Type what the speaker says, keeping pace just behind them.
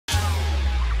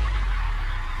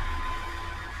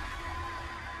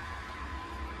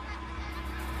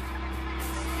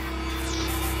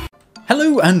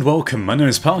Hello and welcome, my name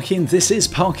is Parky and this is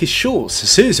Parky Shorts, a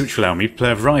series which will allow me to play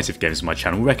a variety of games on my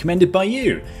channel recommended by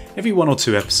you. Every 1 or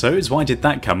 2 episodes, why did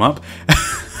that come up?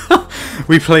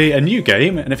 We play a new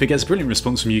game, and if it gets a brilliant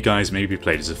response from you guys, maybe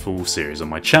played as a full series on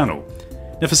my channel.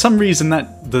 Now for some reason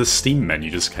the Steam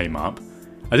menu just came up.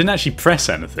 I didn't actually press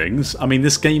anything. I mean,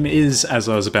 this game is, as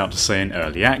I was about to say, in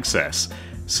early access,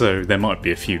 so there might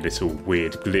be a few little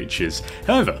weird glitches.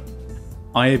 However,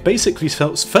 I basically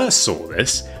first saw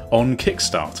this on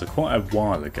Kickstarter quite a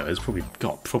while ago. It's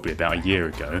probably about a year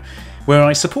ago, where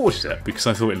I supported it because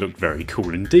I thought it looked very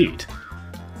cool indeed.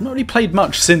 I've not really played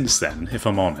much since then, if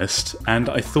I'm honest, and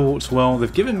I thought, well,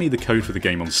 they've given me the code for the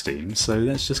game on Steam, so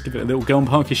let's just give it a little go on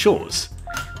Parky Shorts.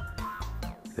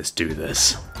 Let's do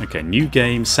this. Okay, new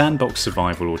game, sandbox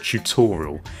survival or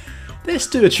tutorial. Let's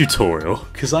do a tutorial,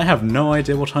 because I have no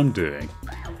idea what I'm doing.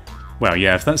 Well,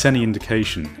 yeah, if that's any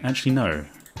indication. Actually, no.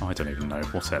 Oh, I don't even know.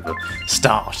 Whatever.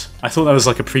 Start! I thought that was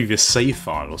like a previous save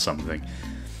file or something.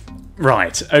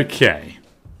 Right, okay.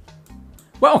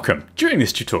 Welcome! During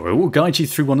this tutorial, we'll guide you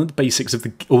through the basics of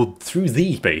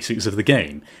the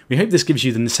game. We hope this gives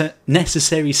you the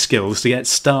necessary skills to get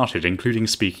started, including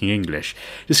speaking English.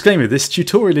 Disclaimer, this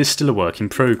tutorial is still a work in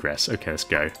progress. Okay, let's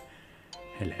go.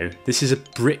 Hello. This is a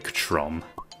Bricktron.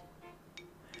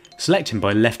 Select him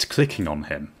by left-clicking on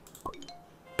him.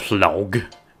 Ploug.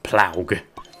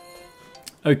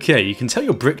 Okay, you can tell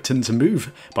your Brickton to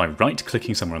move by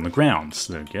right-clicking somewhere on the ground.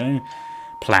 So there we go.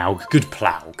 Ploug. Good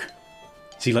Ploug.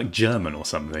 Is he like German or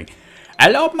something?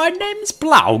 Hello, my name's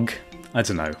Ploug. I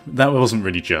don't know. That wasn't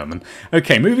really German.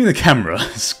 Okay, moving the camera.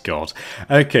 God.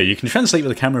 Okay, you can translate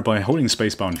with the camera by holding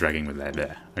spacebar and dragging with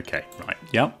there. Okay, right.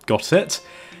 Yep, got it.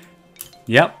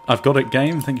 Yep, I've got it,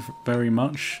 game. Thank you very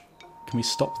much. Can we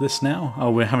stop this now?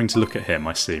 Oh, we're having to look at him.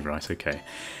 I see. Right, okay.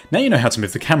 Now you know how to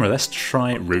move the camera. Let's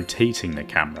try rotating the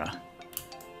camera.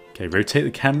 Okay, rotate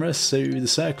the camera so the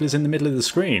circle is in the middle of the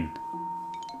screen.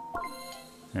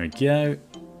 There we go.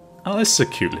 Oh, this is a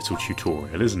cute little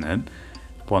tutorial, isn't it?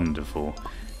 Wonderful.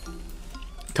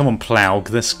 Come on, Ploug,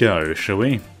 let's go, shall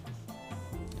we?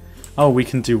 Oh, we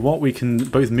can do what? We can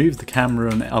both move the camera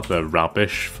and other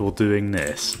rubbish for doing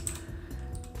this.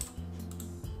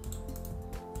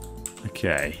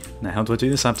 Okay, now how do I do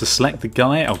this? I have to select the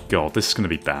guy? Oh god, this is going to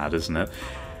be bad, isn't it?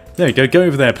 There we go, go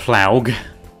over there, Ploug.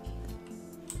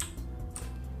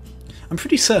 I'm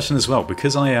pretty certain as well,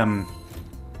 because I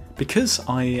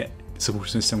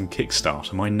supported this on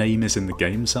Kickstarter, my name is in the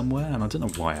game somewhere, and I don't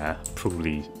know why,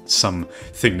 probably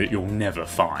something that you'll never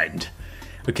find.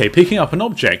 Okay, picking up an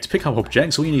object. Pick up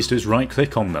objects, all you need to do is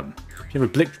right-click on them. If you have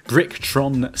a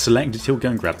Bricktron selected, he'll go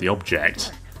and grab the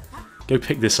object. Go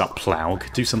pick this up,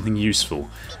 Ploug. Do something useful.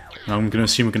 Now I'm going to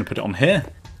assume we're going to put it on here.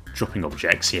 Dropping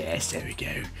objects. Yes, there we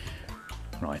go.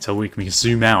 Right, oh, we can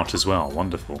zoom out as well.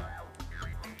 Wonderful.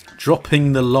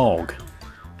 Dropping the log.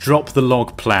 Drop the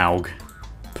log, Ploug.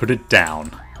 Put it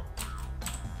down.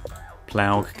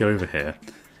 Ploug, go over here.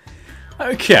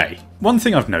 Okay, one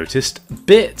thing I've noticed.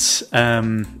 Bit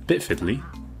fiddly,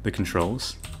 the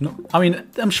controls. I mean,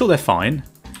 I'm sure they're fine.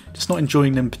 Just not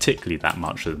enjoying them particularly that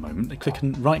much at the moment.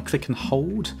 Right-click and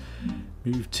hold.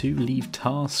 Move to, leave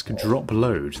task, drop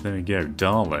load. There we go,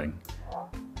 darling.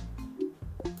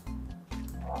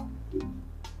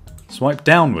 Swipe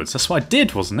downwards. That's what I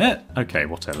did, wasn't it? Okay,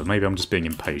 whatever. Maybe I'm just being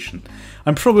impatient.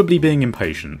 I'm probably being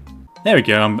impatient. There we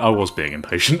go, I was being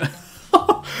impatient.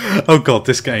 Oh god,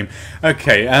 this game.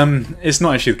 Okay, it's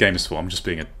not actually the game's fault. I'm just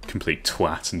being a complete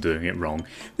twat and doing it wrong.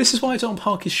 This is why I don't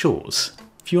Parky Shorts.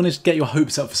 If you want to get your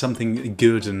hopes up for something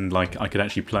good and like I could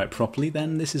actually play it properly,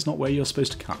 then this is not where you're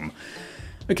supposed to come.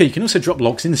 Okay, you can also drop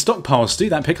logs in the stockpiles. Do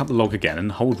that, pick up the log again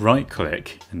and hold right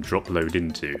click and drop load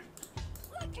into.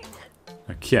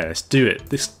 Okay, let's do it.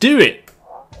 Let's do it!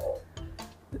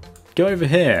 Go over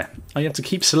here. Oh, you have to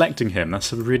keep selecting him.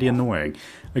 That's really annoying.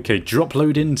 Okay, drop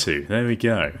load into. There we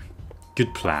go.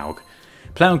 Good Ploug.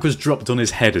 Ploug was dropped on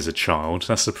his head as a child.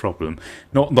 That's the problem.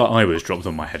 Not that I was dropped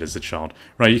on my head as a child.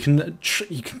 Right, you can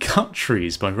cut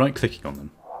trees by right-clicking on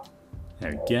them.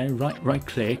 There we go. Right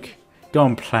click. Go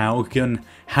on, Ploug. Go and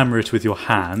hammer it with your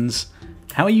hands.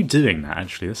 How are you doing that,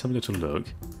 actually? Let's have a little look.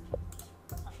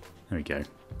 There we go.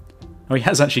 Oh, he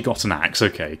has actually got an axe.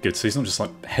 Okay, good. So he's not just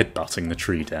like headbutting the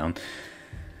tree down.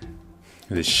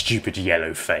 With his stupid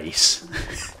yellow face.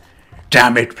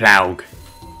 Damn it, Ploug.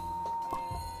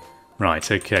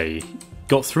 Right, okay.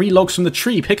 Got 3 logs from the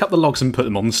tree. Pick up the logs and put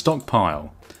them on the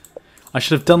stockpile. I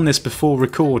should have done this before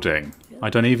recording. I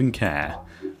don't even care.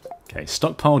 Okay,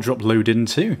 stockpile drop load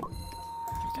into.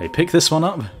 Okay, pick this one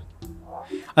up.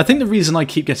 I think the reason I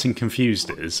keep getting confused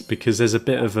is because there's a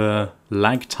bit of a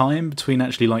lag time between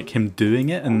actually like him doing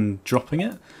it and dropping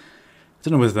it.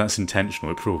 don't know whether that's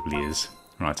intentional, it probably is.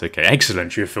 Right, okay,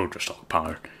 excellent, you have filled your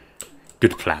stockpile.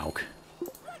 Good Ploug.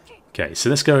 Okay, so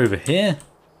let's go over here.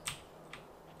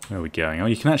 Where are we going? Oh,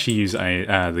 you can actually use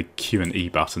the Q and E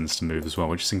buttons to move as well,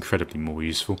 which is incredibly more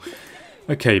useful.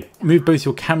 Okay, move both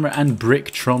your camera and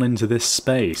Bricktron into this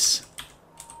space.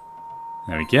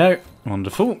 There we go.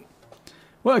 Wonderful.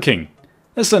 Working.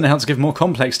 Let's learn how to give more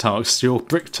complex tasks to your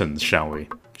Bricktons, shall we?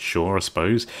 Sure, I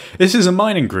suppose. This is a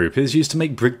mining group. It is used to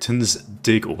make Bricktons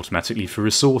dig automatically for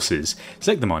resources.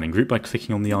 Select the mining group by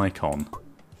clicking on the icon.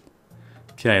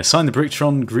 Okay, assign the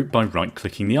Bricktron group by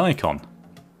right-clicking the icon.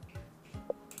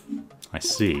 I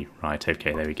see. Right,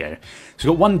 okay, there we go. So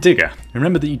we've got one digger.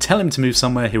 Remember that you tell him to move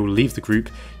somewhere, he will leave the group.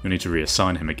 You'll need to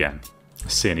reassign him again. I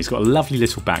see, and he's got a lovely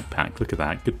little backpack. Look at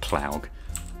that. Good Ploug.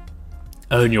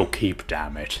 Earn your keep,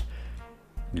 damn it.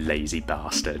 Lazy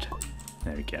bastard.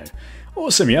 There we go.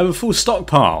 Awesome, you have a full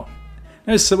stockpile.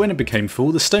 Notice that when it became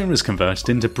full, the stone was converted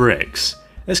into bricks.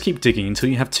 Let's keep digging until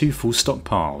you have 2 full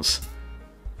stockpiles.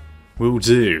 Will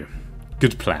do.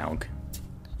 Good Ploug.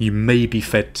 You may be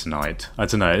fed tonight. I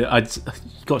don't know.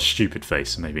 You've got a stupid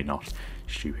face, so maybe not.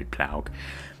 Stupid Ploug.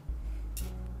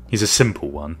 He's a simple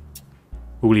one.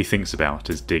 All he thinks about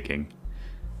is digging.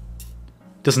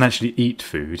 Doesn't actually eat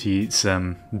food. He eats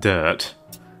dirt.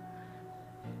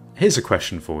 Here's a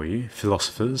question for you,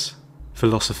 philosophists.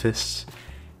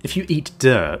 If you eat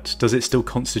dirt, does it still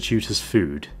constitute as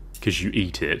food because you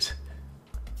eat it?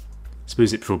 I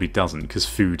suppose it probably doesn't, because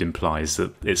food implies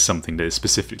that it's something that is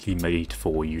specifically made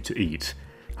for you to eat.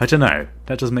 I don't know.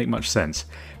 That doesn't make much sense.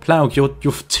 Ploug,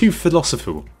 you're too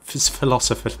philosophical.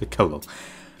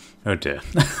 Oh dear.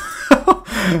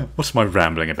 What am I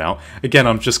rambling about? Again,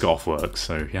 I've just got off work,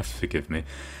 so you have to forgive me.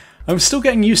 I'm still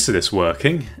getting used to this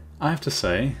working, I have to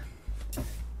say.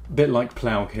 A bit like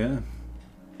Ploug here.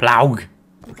 Ploug!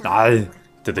 Aye,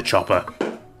 to the chopper.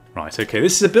 Right, okay,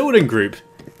 this is a building group.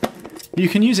 You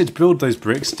can use it to build those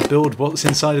bricks to build what's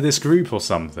inside of this group or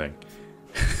something.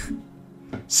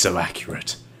 So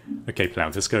accurate. Okay,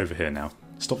 Ploug, let's go over here now.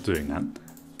 Stop doing that.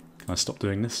 Can I stop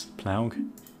doing this? Ploug?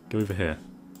 Go over here.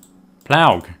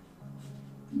 Ploug!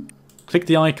 Click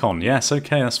the icon. Yes,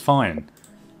 okay, that's fine.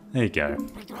 There you go.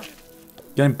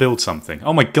 Go and build something.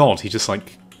 Oh my god, he just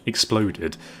like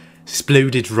exploded.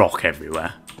 Exploded rock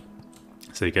everywhere.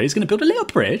 So there you go, he's going to build a little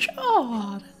bridge.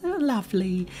 Oh,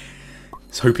 lovely.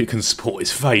 Let's hope it can support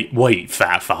his weight,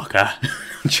 fat fucker.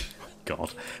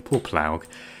 God, poor Ploug.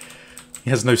 He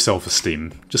has no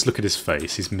self-esteem. Just look at his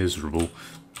face, he's miserable.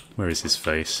 Where is his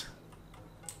face?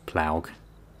 Ploug.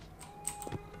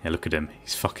 Yeah, look at him,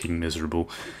 he's fucking miserable.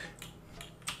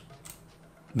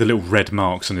 The little red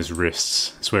marks on his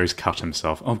wrists. That's where he's cut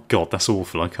himself. Oh god, that's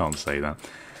awful, I can't say that.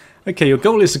 Okay, your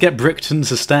goal is to get Brickton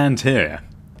to stand here.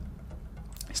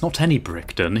 It's not any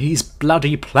Brickton, he's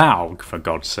bloody Ploug, for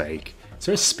God's sake. Is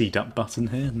there a speed up button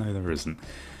here? No, there isn't.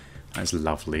 That's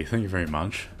lovely, thank you very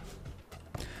much.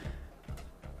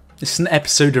 This is an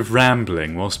episode of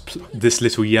rambling whilst this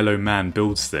little yellow man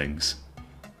builds things.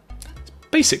 It's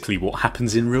basically what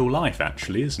happens in real life,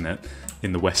 actually, isn't it?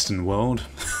 In the Western world.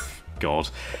 God,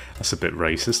 that's a bit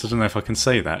racist. I don't know if I can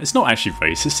say that. It's not actually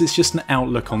racist, it's just an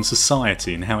outlook on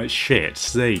society and how it's shit.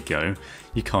 There you go.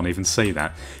 You can't even say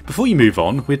that. Before you move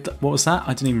on, with what was that?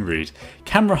 I didn't even read.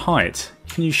 Camera height.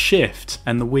 You can use shift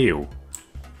and the wheel.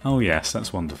 Oh yes,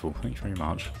 that's wonderful. Thank you very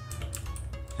much.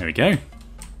 There we go.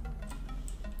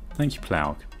 Thank you,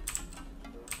 Ploug.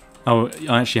 Oh,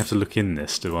 I actually have to look in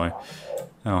this, do I?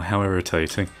 Oh, how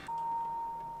irritating.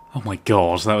 Oh my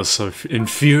god, that was so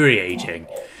infuriating.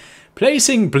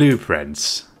 Placing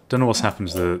blueprints. Don't know what's happened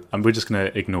to the... And we're just going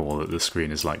to ignore that the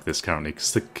screen is like this currently,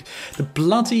 because the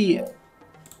bloody...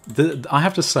 I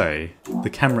have to say, the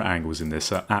camera angles in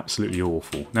this are absolutely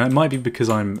awful. Now, it might be because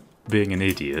I'm being an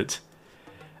idiot.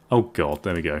 Oh god,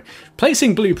 there we go.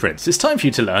 Placing blueprints. It's time for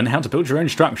you to learn how to build your own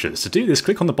structures. To do this,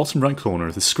 click on the bottom right corner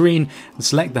of the screen and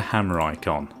select the hammer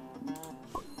icon.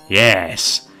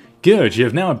 Yes! Good, you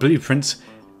have now a blueprint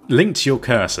linked to your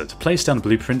cursor. To place down a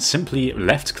blueprint, simply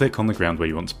left-click on the ground where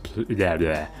you want to...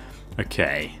 There.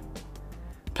 Okay.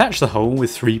 Patch the hole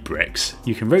with 3 bricks.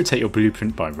 You can rotate your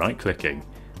blueprint by right-clicking.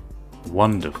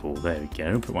 Wonderful, there we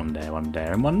go. Put one there,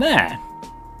 and one there.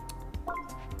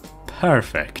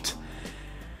 Perfect.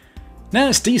 Now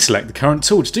let's deselect the current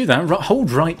tool. To do that,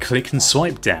 hold right-click and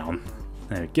swipe down.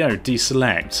 There we go,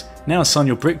 deselect. Now assign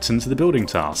your Brickton to the building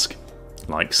task.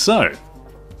 Like so.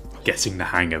 Getting the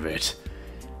hang of it.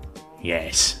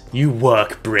 Yes, you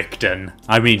work, Brickton.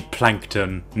 I mean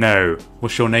Plankton. No,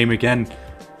 what's your name again?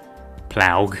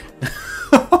 Ploug.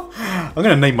 I'm going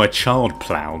to name my child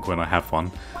Ploug when I have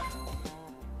one.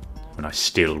 When I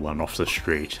steal one off the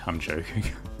street. I'm joking.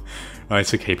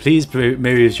 Right, okay, please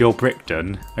move your brick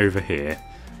done over here.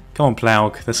 Come on,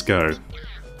 Ploug, let's go.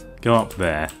 Go up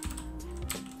there.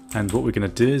 And what we're going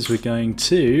to do is we're going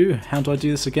to... How do I do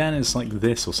this again? It's like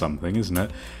this or something, isn't it?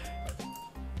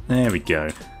 There we go.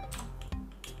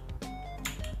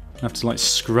 I have to like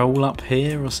scroll up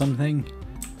here or something.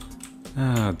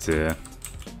 Oh dear.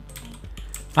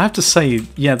 I have to say,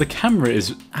 yeah, the camera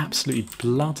is absolutely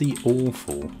bloody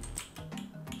awful.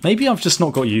 Maybe I've just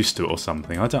not got used to it or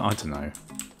something. I don't know.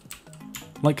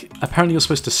 Like, apparently you're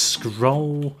supposed to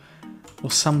scroll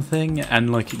or something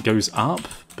and like it goes up,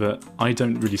 but I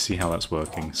don't really see how that's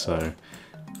working, so...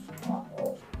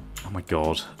 Oh my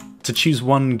god. To choose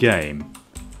one game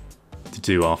to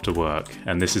do after work,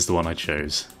 and this is the one I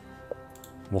chose.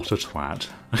 What a twat.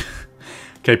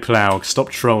 Okay, Ploug, stop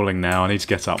trolling now. I need to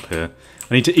get up here.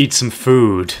 I need to eat some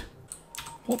food.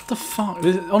 What the fuck?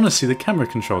 Honestly, the camera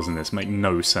controls in this make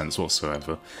no sense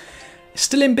whatsoever. It's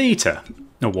still in beta,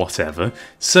 or whatever.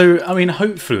 So, I mean,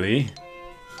 hopefully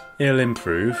it'll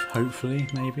improve. Hopefully,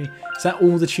 maybe. Is that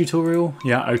all the tutorial?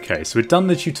 Yeah, okay. So we've done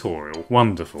the tutorial.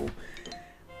 Wonderful.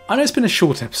 I know it's been a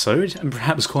short episode, and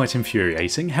perhaps quite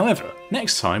infuriating. However,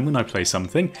 next time when I play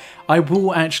something, I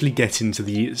will actually get into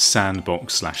the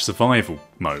sandbox/survival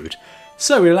mode.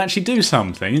 So we'll actually do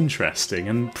something interesting,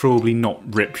 and probably not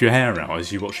rip your hair out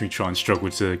as you watch me try and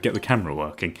struggle to get the camera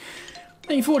working.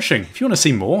 Thank you for watching. If you want to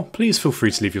see more, please feel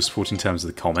free to leave your support in terms of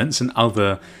the comments and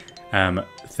other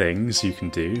things you can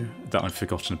do that I've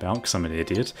forgotten about because I'm an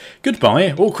idiot.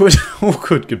 Goodbye. Awkward,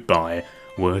 awkward goodbye.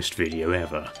 Worst video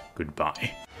ever.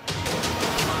 Goodbye.